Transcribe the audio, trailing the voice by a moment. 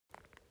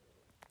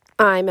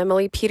I'm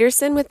Emily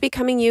Peterson with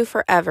Becoming You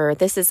Forever.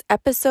 This is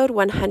episode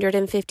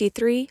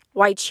 153,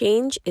 Why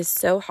Change is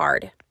So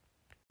Hard.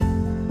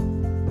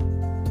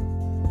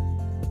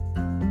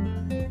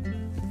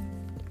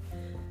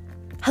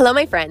 Hello,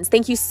 my friends.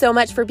 Thank you so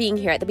much for being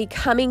here at the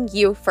Becoming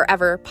You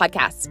Forever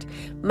podcast.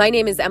 My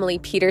name is Emily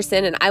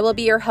Peterson, and I will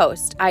be your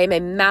host. I am a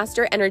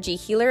master energy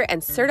healer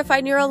and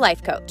certified neuro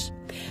life coach.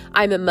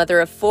 I'm a mother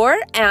of 4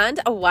 and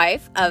a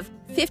wife of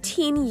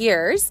 15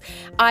 years.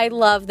 I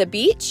love the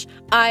beach.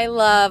 I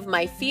love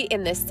my feet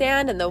in the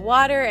sand and the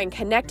water and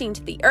connecting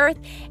to the earth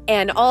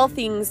and all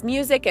things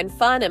music and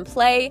fun and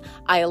play.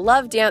 I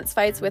love dance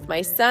fights with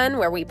my son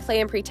where we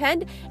play and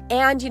pretend.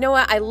 And you know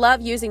what? I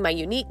love using my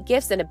unique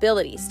gifts and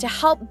abilities to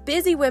help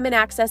busy women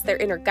access their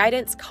inner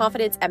guidance,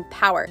 confidence, and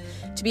power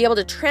to be able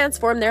to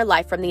transform their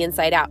life from the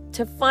inside out,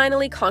 to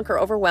finally conquer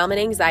overwhelm and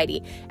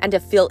anxiety, and to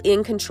feel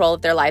in control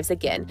of their lives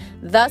again,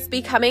 thus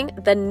becoming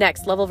the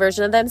next level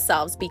version of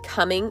themselves,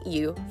 becoming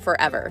you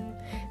forever.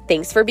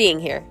 Thanks for being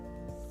here.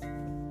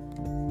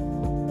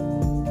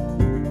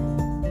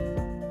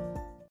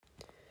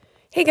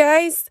 Hey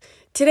guys,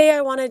 today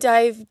I want to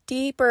dive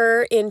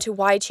deeper into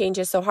why change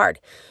is so hard,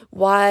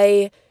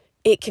 why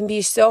it can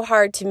be so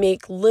hard to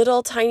make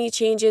little tiny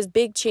changes,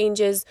 big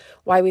changes,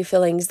 why we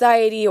feel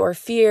anxiety or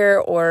fear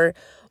or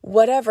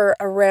whatever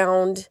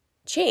around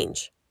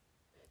change.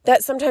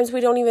 That sometimes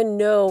we don't even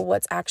know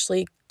what's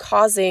actually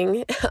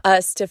causing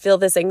us to feel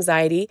this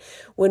anxiety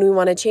when we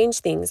want to change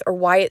things, or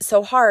why it's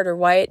so hard, or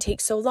why it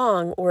takes so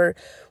long, or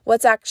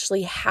what's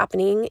actually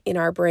happening in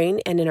our brain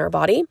and in our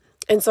body.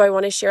 And so I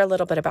want to share a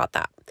little bit about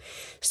that.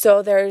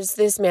 So there's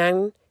this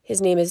man,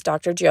 his name is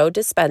Dr. Joe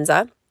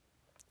Dispenza.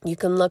 You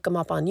can look him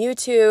up on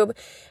YouTube.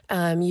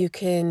 You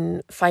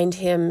can find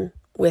him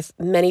with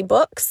many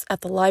books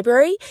at the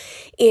library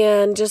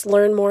and just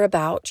learn more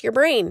about your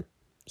brain.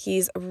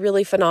 He's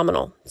really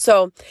phenomenal.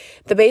 So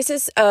the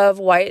basis of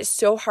why it's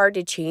so hard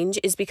to change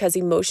is because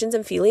emotions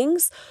and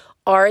feelings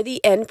are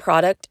the end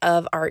product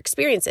of our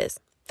experiences.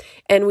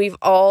 And we've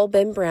all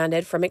been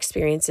branded from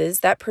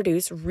experiences that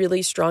produce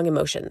really strong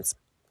emotions.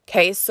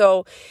 Okay,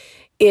 so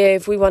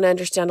if we want to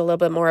understand a little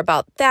bit more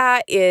about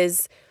that,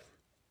 is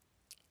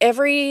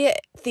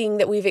everything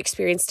that we've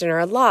experienced in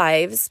our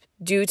lives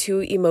due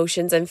to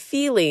emotions and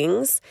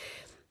feelings,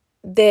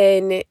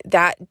 then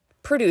that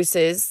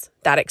produces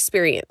that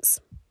experience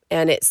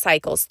and it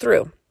cycles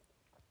through.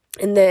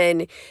 And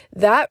then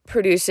that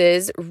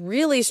produces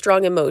really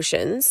strong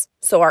emotions.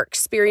 So our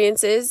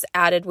experiences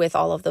added with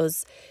all of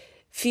those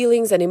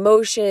feelings and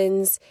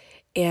emotions,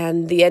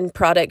 and the end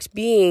product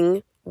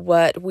being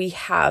what we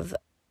have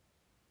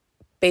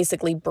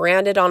basically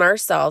branded on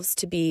ourselves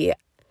to be,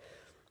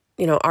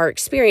 our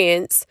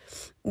experience,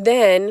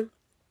 then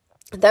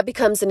that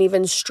becomes an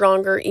even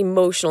stronger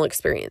emotional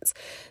experience.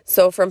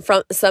 So from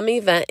some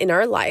event in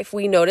our life,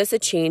 we notice a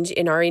change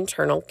in our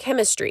internal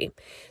chemistry.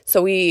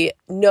 So we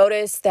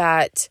notice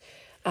that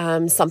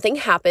something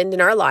happened in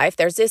our life.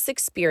 There's this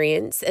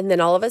experience, and then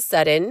all of a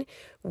sudden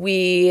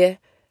we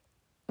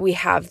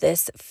have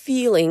this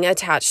feeling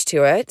attached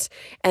to it,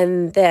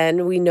 and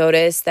then we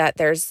notice that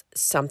there's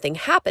something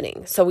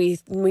happening. So we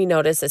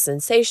notice a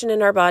sensation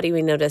in our body,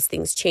 we notice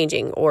things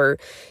changing or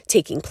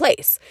taking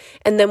place,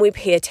 and then we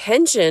pay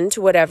attention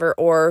to whatever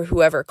or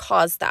whoever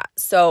caused that.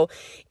 So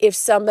if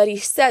somebody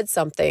said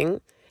something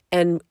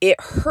and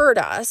it hurt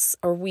us,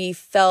 or we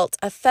felt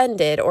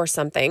offended or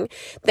something,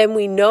 then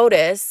we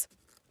notice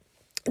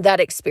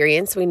that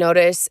experience, we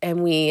notice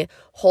and we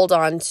hold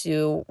on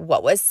to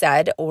what was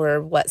said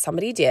or what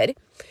somebody did,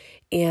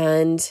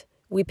 and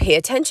we pay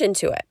attention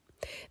to it.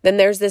 Then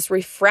there's this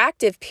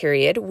refractive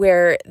period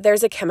where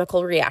there's a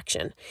chemical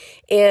reaction.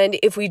 And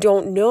if we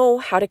don't know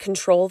how to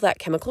control that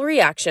chemical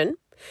reaction,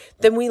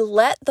 then we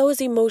let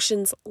those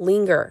emotions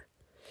linger.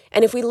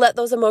 And if we let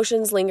those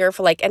emotions linger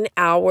for like an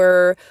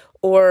hour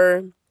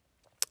or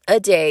a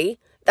day,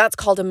 that's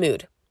called a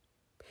mood.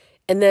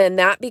 And then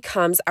that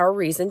becomes our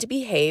reason to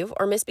behave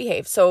or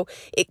misbehave. So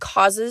it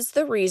causes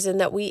the reason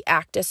that we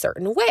act a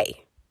certain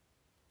way.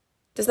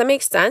 Does that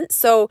make sense?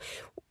 So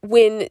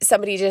when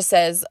somebody just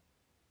says,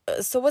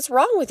 so what's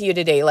wrong with you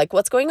today? Like,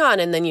 what's going on?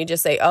 And then you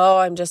just say, oh,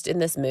 I'm just in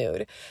this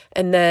mood.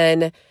 And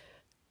then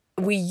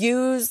we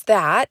use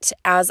that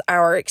as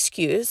our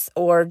excuse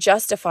or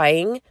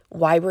justifying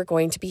why we're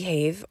going to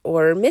behave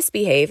or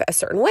misbehave a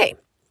certain way.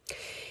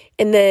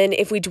 And then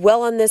if we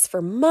dwell on this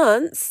for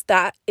months,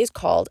 that is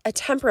called a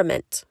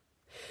temperament.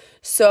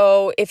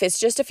 So if it's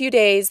just a few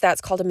days,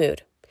 that's called a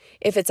mood.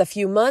 If it's a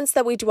few months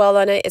that we dwell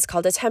on it, it's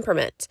called a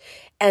temperament.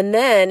 And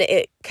then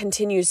it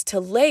continues to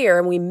layer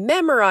and we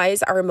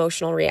memorize our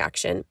emotional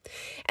reaction.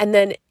 And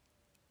then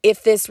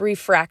if this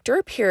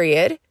refractor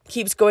period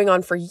keeps going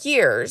on for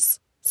years,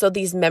 so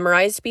these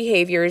memorized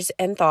behaviors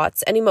and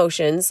thoughts and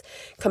emotions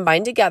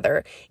combined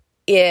together,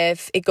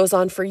 if it goes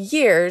on for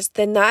years,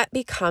 then that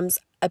becomes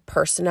a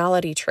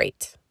personality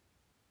trait.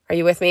 Are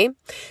you with me?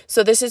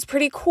 So this is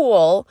pretty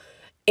cool,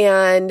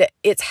 and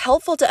it's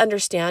helpful to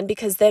understand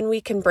because then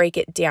we can break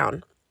it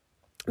down.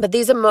 But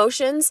these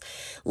emotions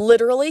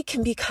literally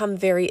can become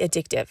very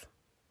addictive.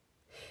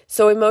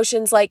 So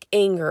emotions like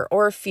anger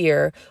or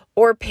fear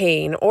or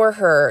pain or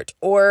hurt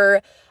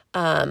or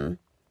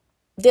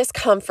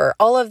discomfort,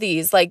 all of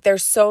these, like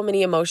there's so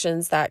many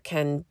emotions that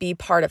can be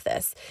part of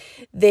this.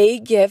 They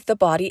give the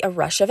body a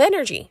rush of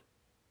energy.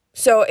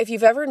 So if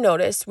you've ever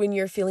noticed when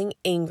you're feeling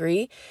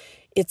angry,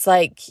 it's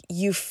like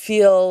you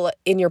feel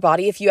in your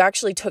body, if you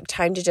actually took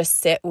time to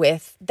just sit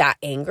with that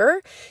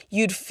anger,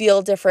 you'd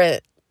feel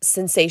different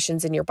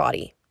sensations in your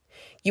body.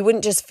 You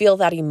wouldn't just feel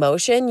that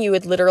emotion, you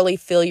would literally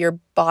feel your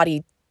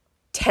body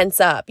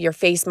tense up. Your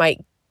face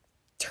might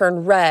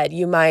turn red,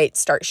 you might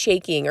start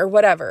shaking or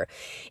whatever.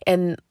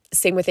 And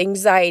same with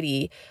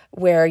anxiety,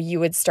 where you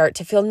would start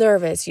to feel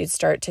nervous, you'd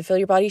start to feel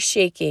your body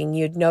shaking,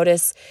 you'd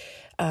notice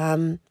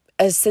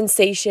a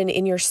sensation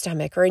in your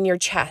stomach or in your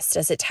chest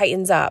as it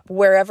tightens up,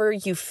 wherever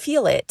you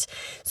feel it.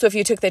 So if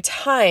you took the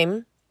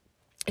time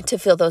to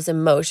feel those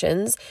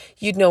emotions,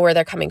 you'd know where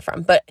they're coming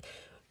from. But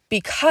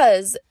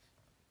because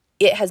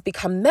it has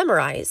become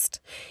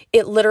memorized,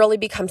 it literally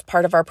becomes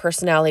part of our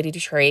personality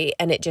trait,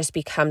 and it just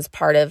becomes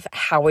part of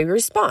how we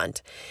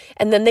respond.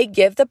 And then they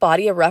give the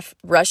body a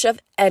rush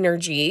of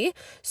energy.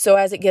 So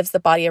as it gives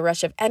the body a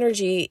rush of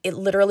energy, it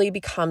literally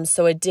becomes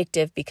so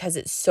addictive because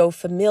it's so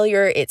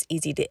familiar, it's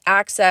easy to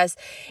access,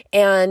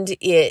 and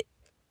it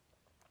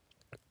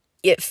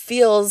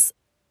fills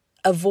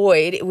a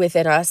void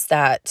within us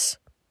that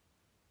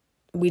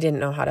we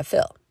didn't know how to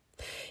fill.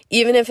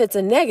 Even if it's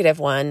a negative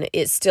one,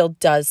 it still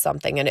does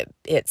something, and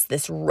it's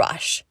this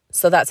rush.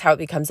 So that's how it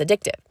becomes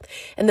addictive.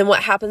 And then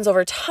what happens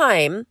over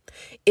time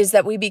is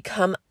that we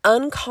become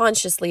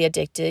unconsciously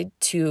addicted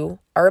to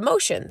our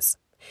emotions.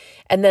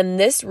 And then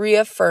this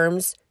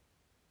reaffirms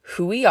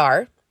who we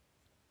are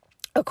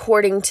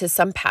according to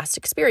some past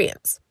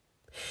experience.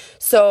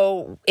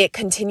 So it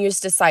continues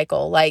to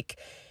cycle, like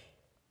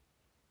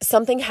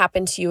something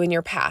happened to you in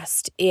your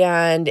past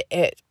and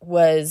it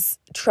was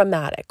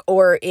traumatic,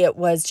 or it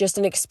was just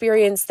an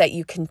experience that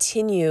you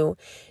continue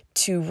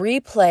to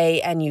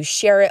replay and you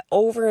share it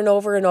over and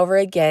over and over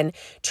again,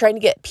 trying to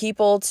get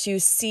people to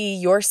see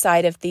your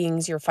side of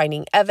things. You're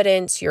finding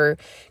evidence, you're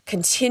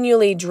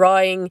continually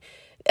drawing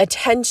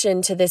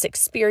attention to this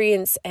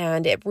experience,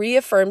 and it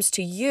reaffirms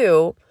to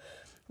you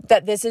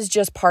that this is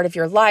just part of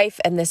your life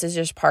and this is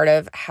just part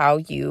of how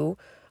you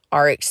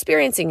are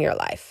experiencing your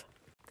life.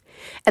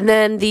 And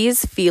then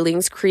these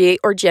feelings create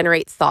or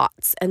generate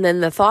thoughts, and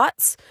then the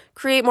thoughts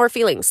create more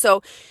feelings.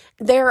 So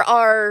there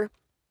are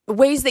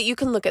ways that you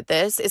can look at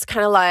this. It's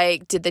kind of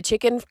like, did the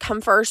chicken come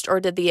first or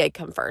did the egg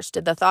come first?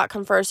 Did the thought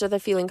come first or the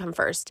feeling come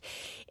first?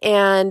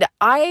 And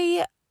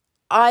I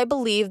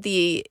believe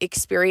the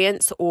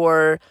experience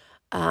or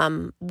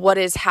what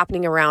is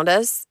happening around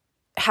us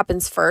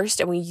happens first,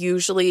 and we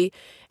usually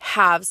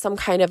have some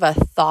kind of a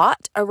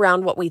thought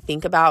around what we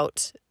think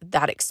about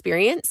that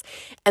experience,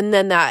 and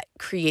then that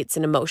creates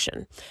an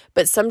emotion.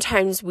 But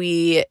sometimes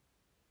we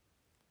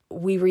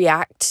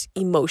react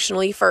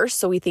emotionally first,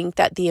 so we think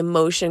that the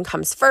emotion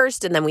comes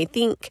first, and then we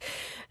think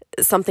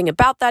something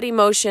about that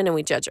emotion and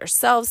we judge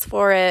ourselves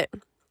for it,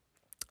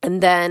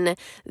 and then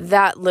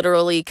that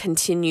literally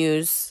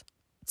continues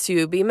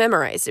to be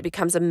memorized. It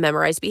becomes a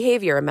memorized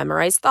behavior, a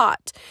memorized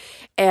thought.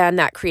 And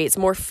that creates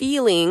more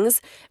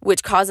feelings,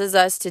 which causes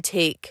us to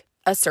take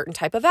a certain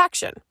type of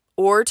action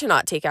or to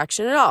not take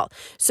action at all.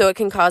 So it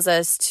can cause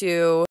us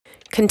to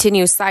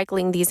continue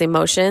cycling these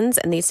emotions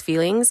and these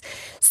feelings.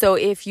 So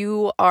if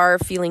you are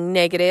feeling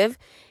negative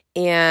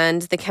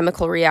and the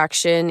chemical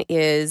reaction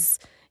is,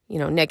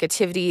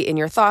 negativity in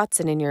your thoughts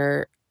and in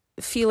your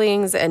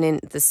feelings and in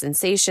the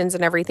sensations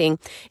and everything,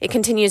 it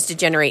continues to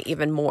generate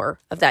even more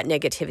of that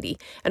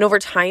negativity. And over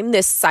time,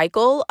 this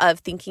cycle of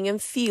thinking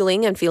and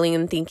feeling and feeling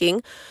and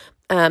thinking,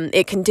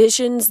 it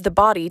conditions the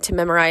body to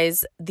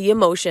memorize the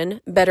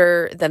emotion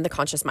better than the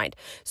conscious mind.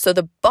 So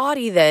the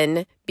body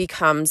then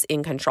becomes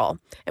in control.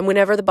 And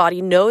whenever the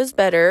body knows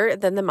better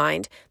than the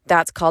mind,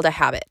 that's called a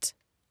habit.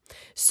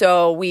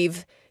 So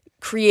we've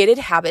created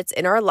habits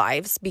in our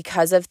lives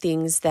because of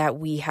things that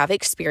we have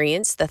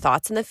experienced, the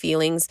thoughts and the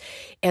feelings,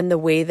 and the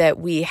way that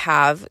we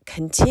have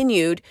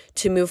continued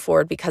to move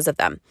forward because of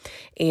them,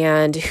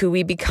 and who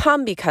we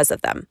become because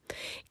of them.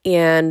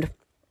 And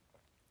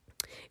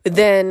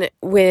then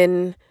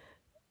when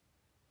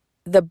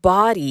the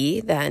body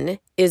then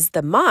is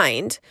the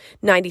mind,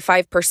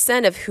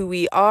 95% of who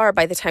we are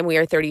by the time we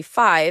are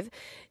 35,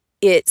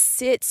 it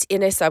sits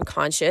in a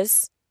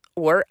subconscious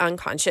or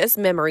unconscious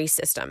memory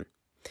system.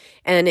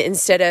 And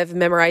instead of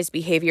memorized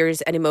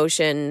behaviors and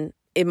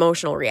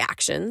emotional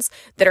reactions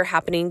that are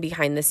happening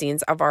behind the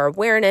scenes of our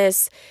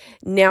awareness,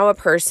 now a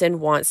person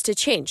wants to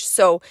change.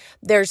 So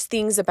there's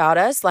things about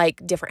us,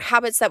 like different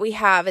habits that we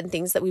have and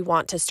things that we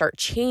want to start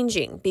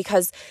changing,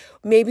 because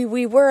maybe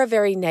we were a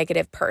very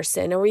negative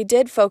person, or we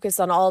did focus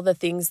on all the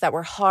things that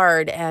were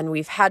hard and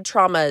we've had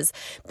traumas,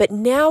 but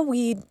now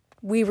we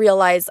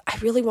realize, I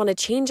really want to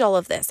change all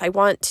of this. I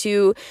want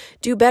to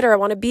do better. I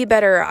want to be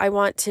better. I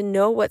want to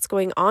know what's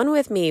going on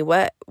with me.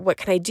 What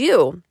can I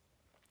do?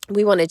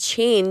 We want to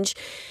change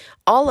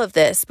all of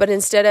this, but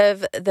instead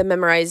of the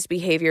memorized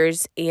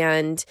behaviors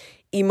and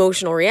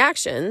emotional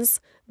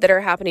reactions that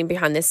are happening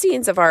behind the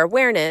scenes of our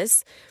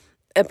awareness.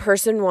 A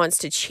person wants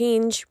to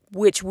change,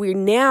 which we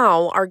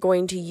now are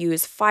going to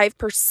use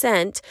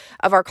 5%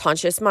 of our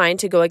conscious mind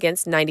to go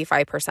against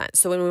 95%.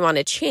 So when we want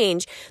to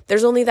change,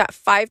 there's only that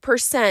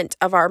 5%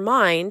 of our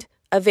mind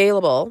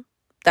available.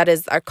 That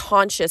is our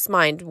conscious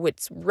mind,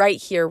 which right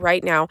here,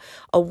 right now,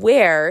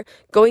 aware,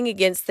 going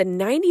against the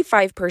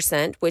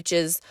 95%, which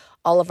is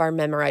all of our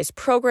memorized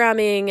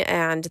programming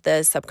and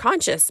the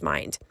subconscious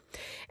mind.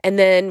 And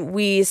then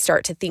we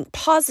start to think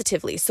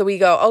positively. So we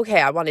go,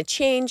 okay, I want to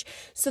change.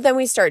 So then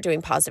we start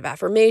doing positive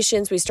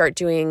affirmations. We start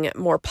doing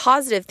more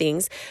positive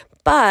things,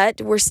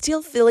 but we're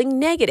still feeling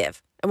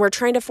negative. And we're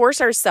trying to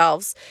force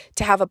ourselves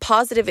to have a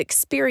positive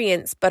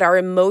experience, but our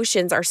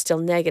emotions are still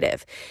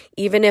negative.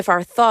 Even if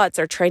our thoughts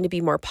are trying to be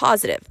more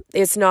positive,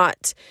 it's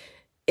not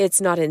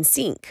in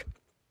sync.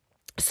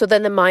 So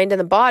then the mind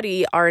and the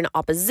body are in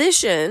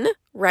opposition,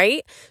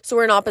 right? So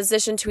we're in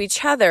opposition to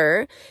each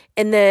other.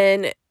 And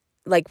then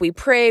like we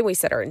pray, we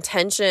set our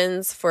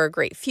intentions for a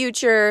great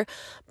future,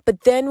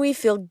 but then we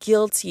feel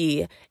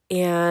guilty.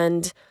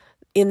 And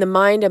in the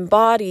mind and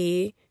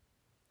body,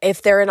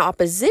 if they're in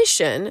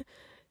opposition,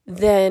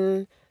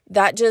 then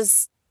that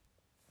just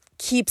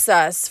keeps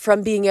us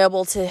from being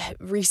able to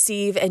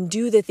receive and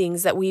do the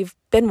things that we've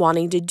been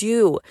wanting to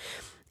do.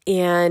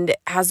 And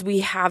as we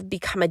have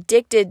become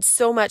addicted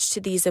so much to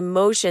these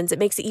emotions, it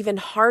makes it even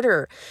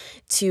harder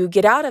to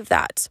get out of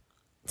that.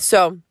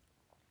 So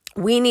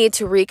we need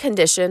to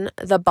recondition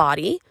the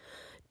body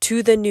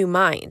to the new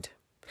mind.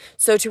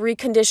 So to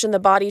recondition the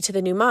body to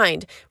the new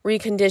mind,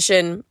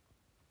 recondition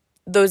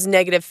those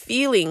negative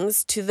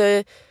feelings to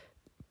the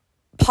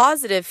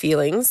positive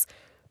feelings,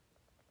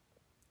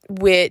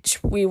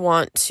 which we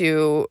want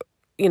to,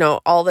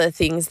 all the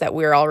things that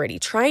we're already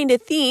trying to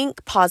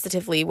think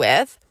positively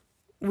with,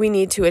 we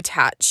need to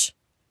attach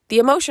the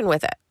emotion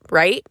with it,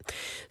 right?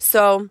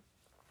 So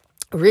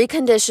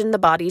recondition the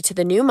body to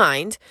the new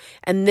mind.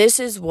 And this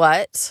is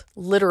what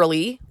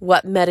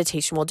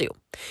meditation will do,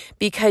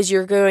 because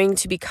you're going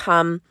to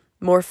become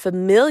more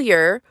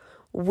familiar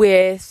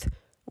with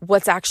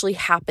what's actually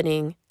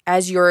happening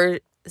as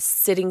you're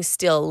sitting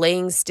still,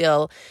 laying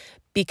still,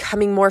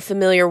 becoming more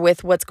familiar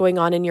with what's going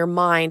on in your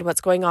mind, what's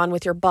going on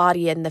with your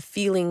body and the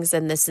feelings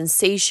and the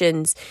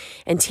sensations,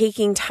 and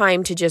taking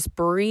time to just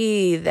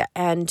breathe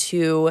and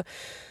to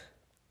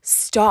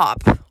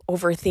stop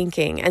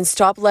overthinking and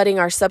stop letting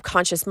our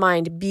subconscious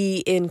mind be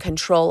in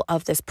control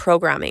of this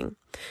programming.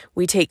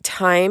 We take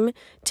time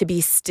to be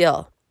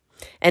still.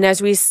 And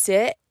as we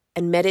sit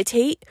and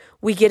meditate,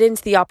 we get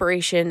into the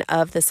operation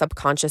of the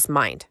subconscious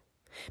mind,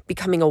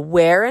 becoming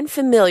aware and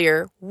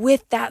familiar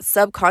with that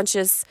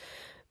subconscious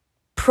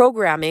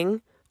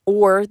programming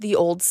or the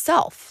old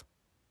self.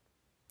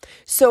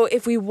 So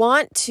if we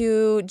want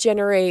to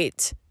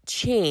generate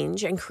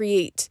change and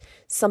create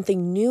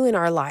something new in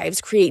our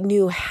lives, create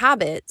new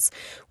habits,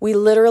 we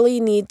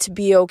literally need to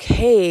be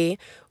okay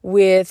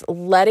with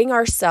letting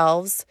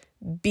ourselves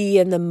be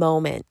in the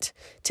moment,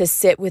 to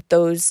sit with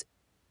those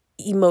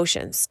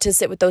emotions, to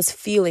sit with those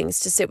feelings,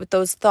 to sit with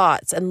those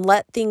thoughts, and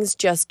let things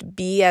just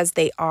be as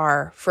they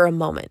are for a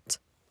moment.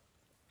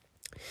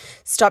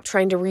 Stop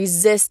trying to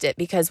resist it,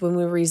 because when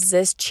we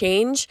resist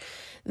change,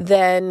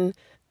 then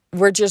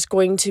we're just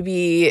going to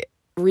be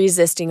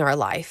resisting our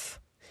life.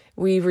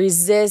 We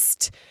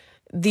resist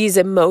these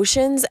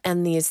emotions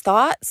and these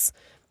thoughts.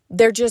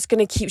 They're just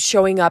going to keep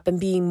showing up and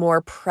being more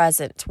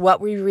present.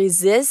 What we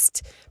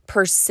resist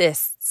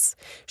persists.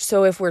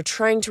 So if we're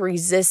trying to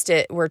resist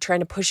it, we're trying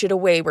to push it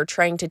away, we're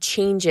trying to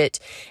change it,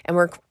 and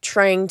we're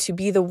trying to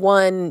be the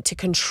one to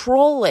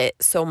control it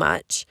so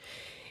much,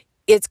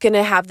 it's going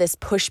to have this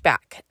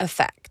pushback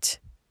effect.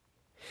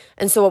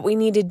 And so what we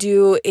need to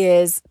do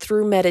is,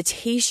 through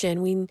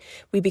meditation,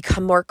 we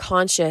become more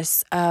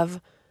conscious of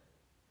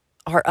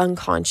our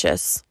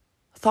unconscious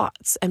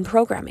thoughts and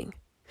programming.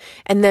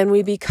 And then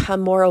we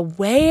become more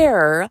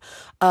aware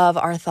of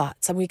our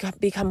thoughts, and we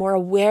become more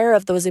aware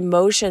of those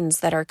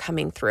emotions that are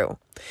coming through.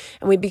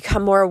 And we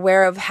become more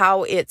aware of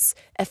how it's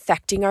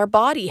affecting our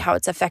body, how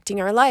it's affecting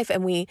our life.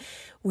 And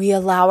we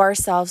allow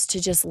ourselves to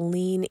just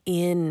lean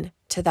in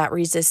to that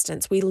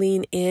resistance. We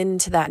lean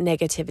into that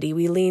negativity.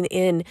 We lean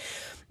in.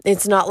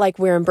 It's not like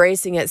we're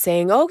embracing it,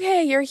 saying,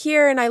 okay, you're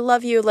here and I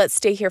love you, let's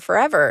stay here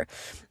forever.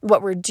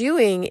 What we're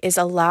doing is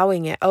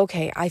allowing it.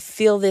 Okay, I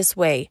feel this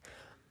way.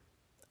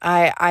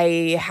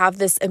 I have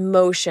this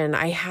emotion.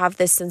 I have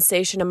this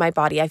sensation in my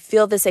body. I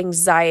feel this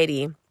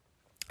anxiety.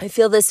 I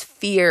feel this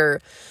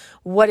fear.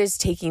 What is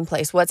taking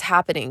place? What's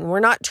happening? We're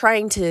not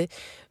trying to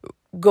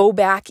go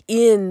back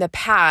in the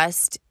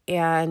past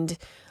and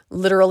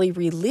literally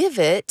relive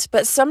it,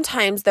 but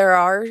sometimes there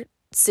are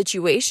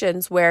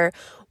situations where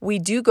we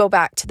do go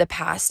back to the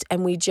past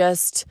and we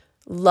just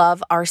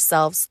love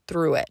ourselves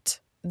through it.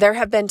 There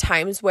have been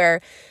times where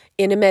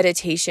in a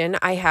meditation,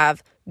 I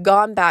have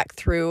gone back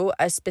through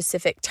a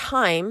specific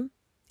time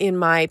in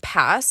my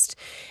past,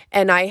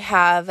 and I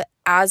have,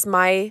 as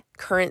my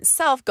current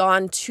self,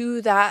 gone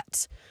to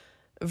that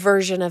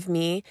version of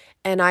me,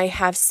 and I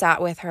have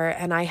sat with her,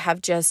 and I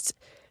have just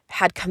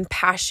had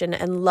compassion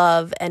and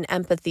love and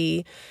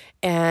empathy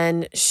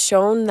and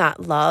shown that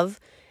love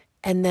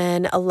and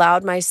then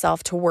allowed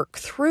myself to work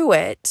through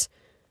it.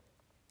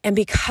 And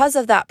because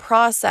of that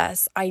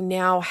process, I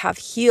now have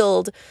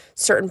healed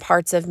certain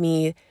parts of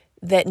me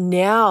that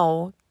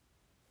now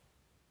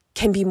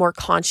can be more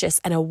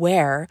conscious and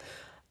aware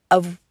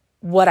of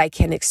what I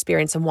can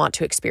experience and want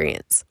to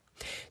experience.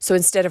 So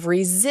instead of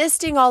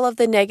resisting all of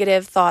the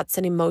negative thoughts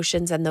and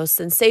emotions and those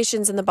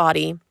sensations in the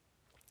body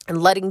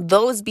and letting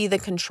those be the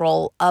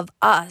control of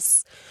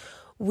us,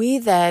 we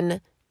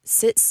then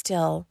sit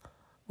still.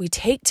 We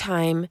take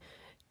time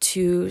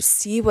to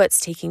see what's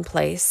taking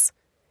place.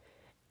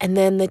 And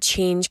then the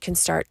change can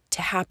start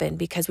to happen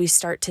because we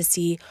start to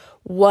see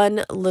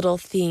one little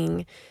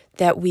thing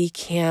that we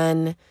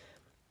can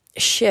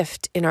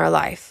shift in our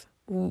life.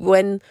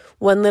 One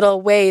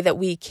little way that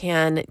we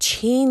can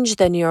change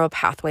the neural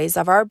pathways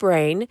of our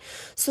brain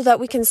so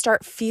that we can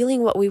start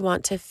feeling what we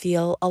want to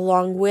feel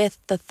along with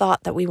the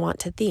thought that we want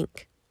to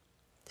think.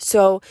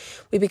 So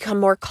we become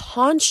more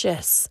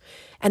conscious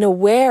and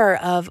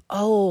aware of,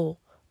 oh,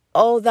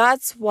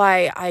 that's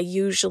why I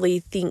usually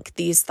think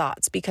these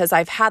thoughts, because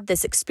I've had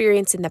this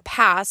experience in the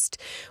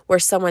past where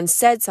someone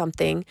said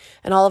something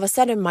and all of a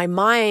sudden my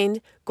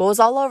mind goes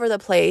all over the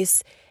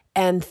place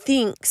and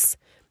thinks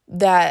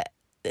that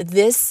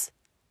this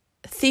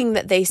thing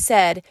that they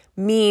said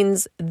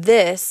means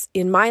this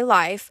in my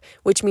life,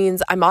 which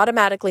means I'm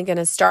automatically going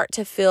to start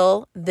to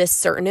feel this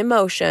certain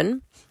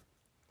emotion.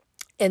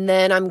 And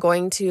then I'm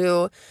going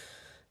to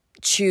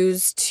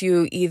choose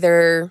to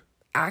either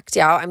act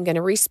out, I'm going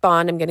to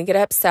respond, I'm going to get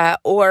upset,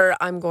 or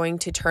I'm going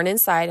to turn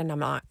inside and I'm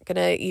not going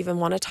to even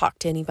want to talk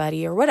to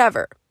anybody or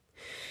whatever.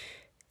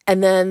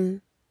 And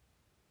then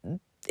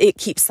it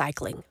keeps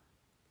cycling.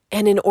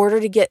 And in order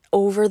to get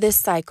over this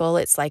cycle,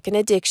 it's like an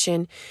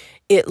addiction.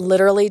 It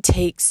literally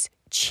takes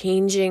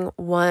changing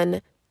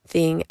one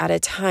thing at a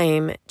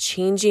time,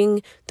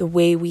 changing the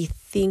way we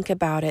think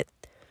about it,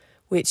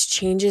 which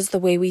changes the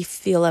way we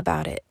feel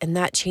about it. And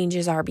that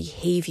changes our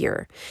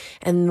behavior.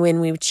 And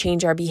when we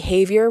change our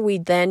behavior, we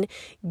then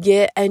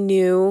get a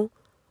new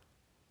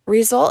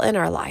result in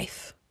our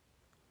life.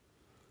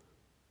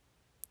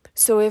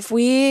 So if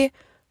we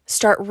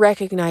start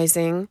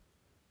recognizing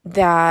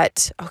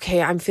that,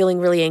 okay, I'm feeling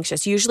really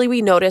anxious. Usually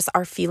we notice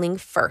our feeling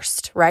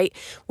first, right?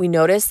 We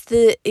notice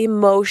the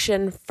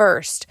emotion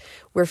first.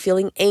 We're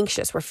feeling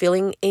anxious. We're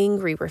feeling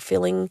angry. We're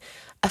feeling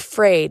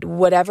afraid.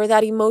 Whatever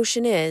that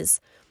emotion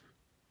is,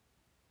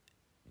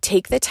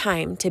 take the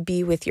time to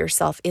be with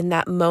yourself in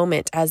that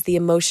moment as the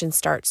emotion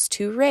starts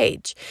to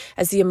rage,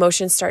 as the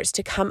emotion starts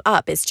to come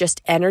up. It's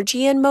just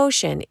energy and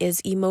motion is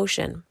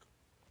emotion.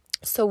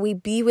 So we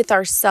be with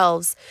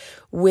ourselves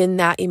when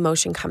that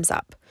emotion comes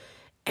up.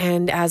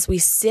 And as we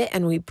sit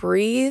and we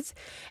breathe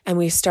and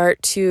we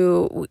start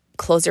to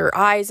close our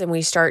eyes and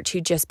we start to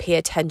just pay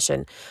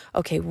attention.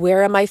 Okay,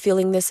 where am I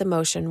feeling this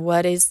emotion?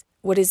 What is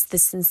the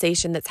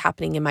sensation that's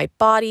happening in my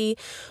body?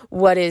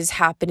 What is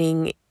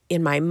happening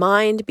in my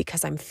mind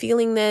because I'm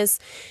feeling this?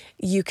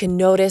 You can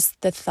notice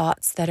the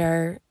thoughts that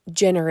are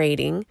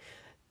generating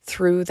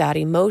through that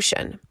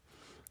emotion.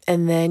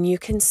 And then you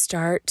can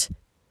start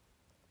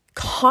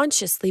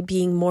consciously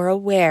being more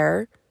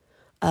aware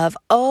of,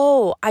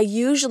 oh, I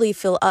usually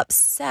feel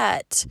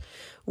upset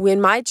when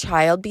my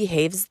child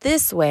behaves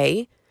this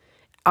way.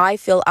 I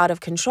feel out of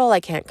control. I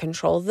can't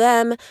control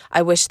them.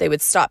 I wish they would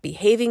stop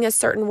behaving a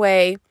certain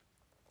way.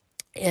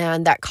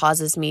 And that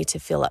causes me to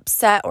feel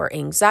upset or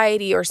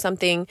anxiety or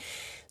something.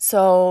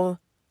 So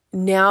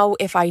now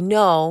if I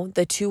know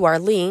the two are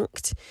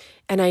linked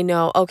and I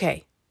know,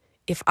 okay,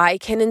 if I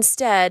can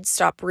instead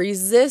stop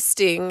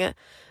resisting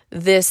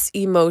this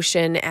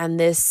emotion and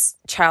this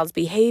child's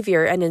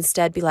behavior and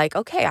instead be like,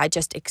 okay, I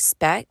just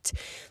expect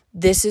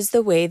this is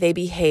the way they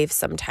behave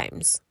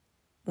sometimes.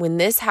 When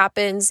this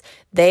happens,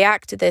 they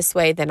act this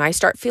way, then I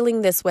start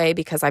feeling this way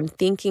because I'm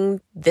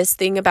thinking this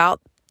thing about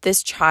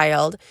this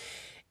child.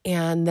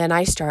 And then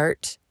I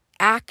start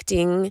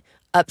acting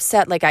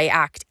upset, like I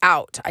act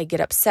out. I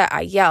get upset,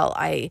 I yell,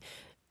 I,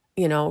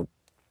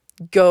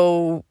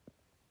 go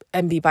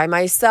and be by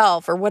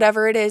myself or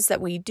whatever it is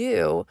that we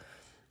do.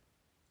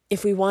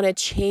 If we want to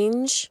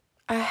change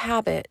a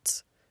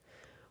habit,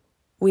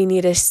 we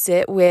need to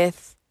sit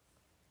with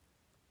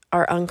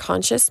our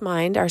unconscious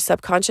mind, our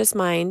subconscious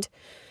mind,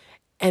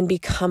 and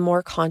become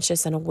more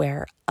conscious and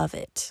aware of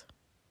it.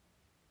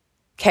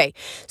 Okay,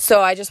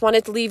 so I just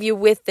wanted to leave you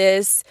with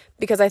this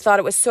because I thought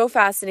it was so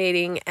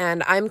fascinating,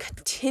 and I'm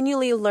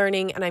continually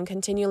learning and I'm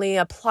continually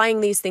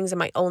applying these things in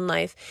my own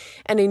life.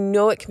 And I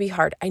know it can be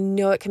hard. I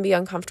know it can be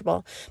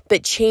uncomfortable,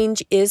 but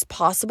change is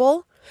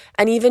possible.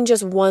 And even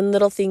just one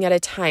little thing at a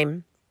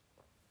time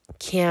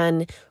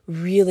can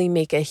really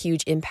make a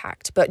huge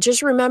impact. But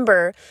just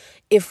remember,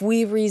 if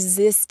we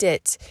resist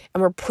it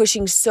and we're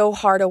pushing so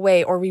hard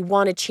away, or we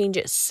want to change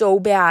it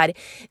so bad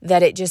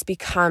that it just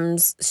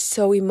becomes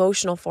so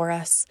emotional for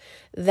us,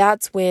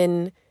 that's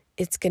when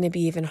it's going to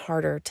be even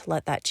harder to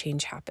let that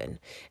change happen.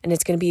 And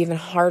it's going to be even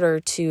harder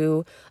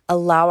to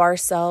allow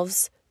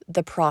ourselves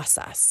the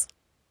process.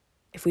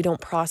 if we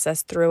don't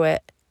process through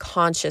it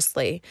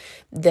consciously,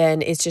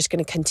 then it's just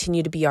going to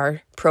continue to be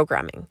our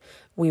programming.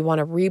 We want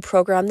to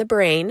reprogram the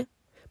brain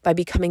by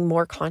becoming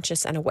more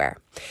conscious and aware.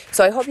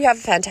 So I hope you have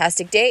a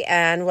fantastic day,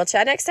 and we'll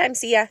chat next time.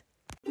 See ya.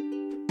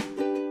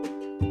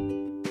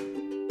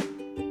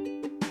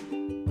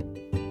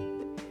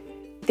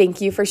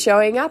 Thank you for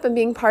showing up and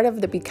being part of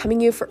the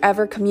Becoming You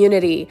Forever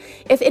community.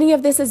 If any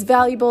of this is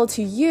valuable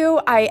to you,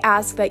 I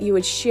ask that you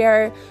would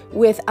share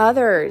with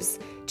others.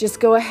 Just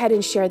go ahead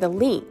and share the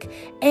link.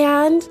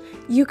 And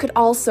you could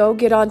also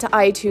get onto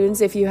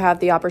iTunes if you have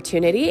the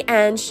opportunity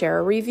and share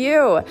a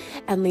review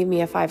and leave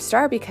me a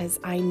 5-star, because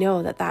I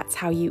know that that's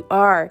how you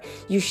are.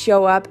 You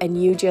show up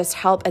and you just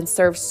help and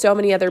serve so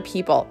many other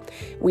people.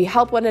 We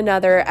help one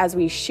another as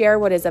we share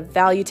what is of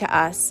value to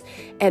us.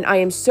 And I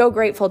am so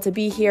grateful to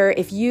be here.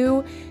 If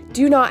you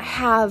do not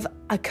have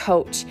a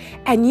coach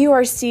and you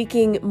are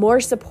seeking more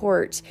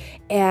support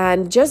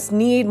and just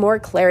need more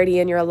clarity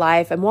in your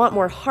life and want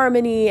more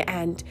harmony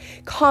and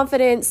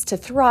confidence to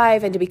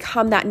thrive and to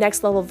become that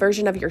next level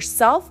version of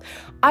yourself,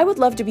 I would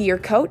love to be your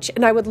coach,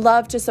 and I would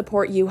love to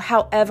support you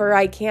however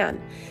I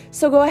can.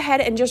 So go ahead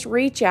and just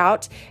reach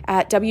out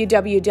at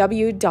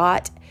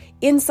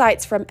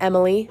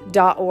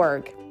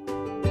www.insightsfromemily.org.